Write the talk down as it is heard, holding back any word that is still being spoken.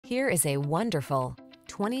Here is a wonderful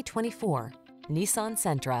 2024 Nissan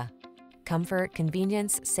Sentra. Comfort,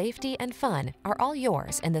 convenience, safety, and fun are all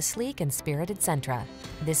yours in the sleek and spirited Sentra.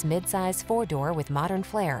 This midsize four-door with modern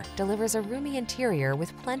flair delivers a roomy interior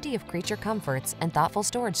with plenty of creature comforts and thoughtful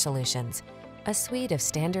storage solutions, a suite of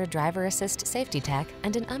standard driver assist safety tech,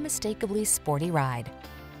 and an unmistakably sporty ride.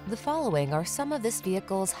 The following are some of this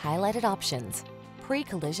vehicle's highlighted options: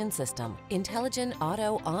 pre-collision system, intelligent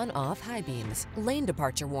auto on-off high beams, lane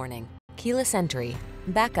departure warning, keyless entry,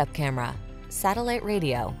 backup camera, satellite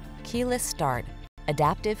radio, keyless start,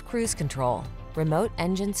 adaptive cruise control, remote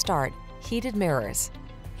engine start, heated mirrors.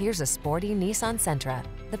 Here's a sporty Nissan Sentra,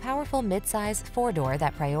 the powerful midsize four-door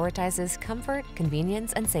that prioritizes comfort,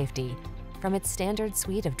 convenience, and safety. From its standard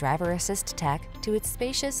suite of driver assist tech to its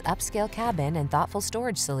spacious upscale cabin and thoughtful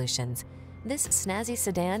storage solutions, this snazzy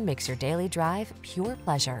sedan makes your daily drive pure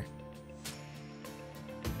pleasure.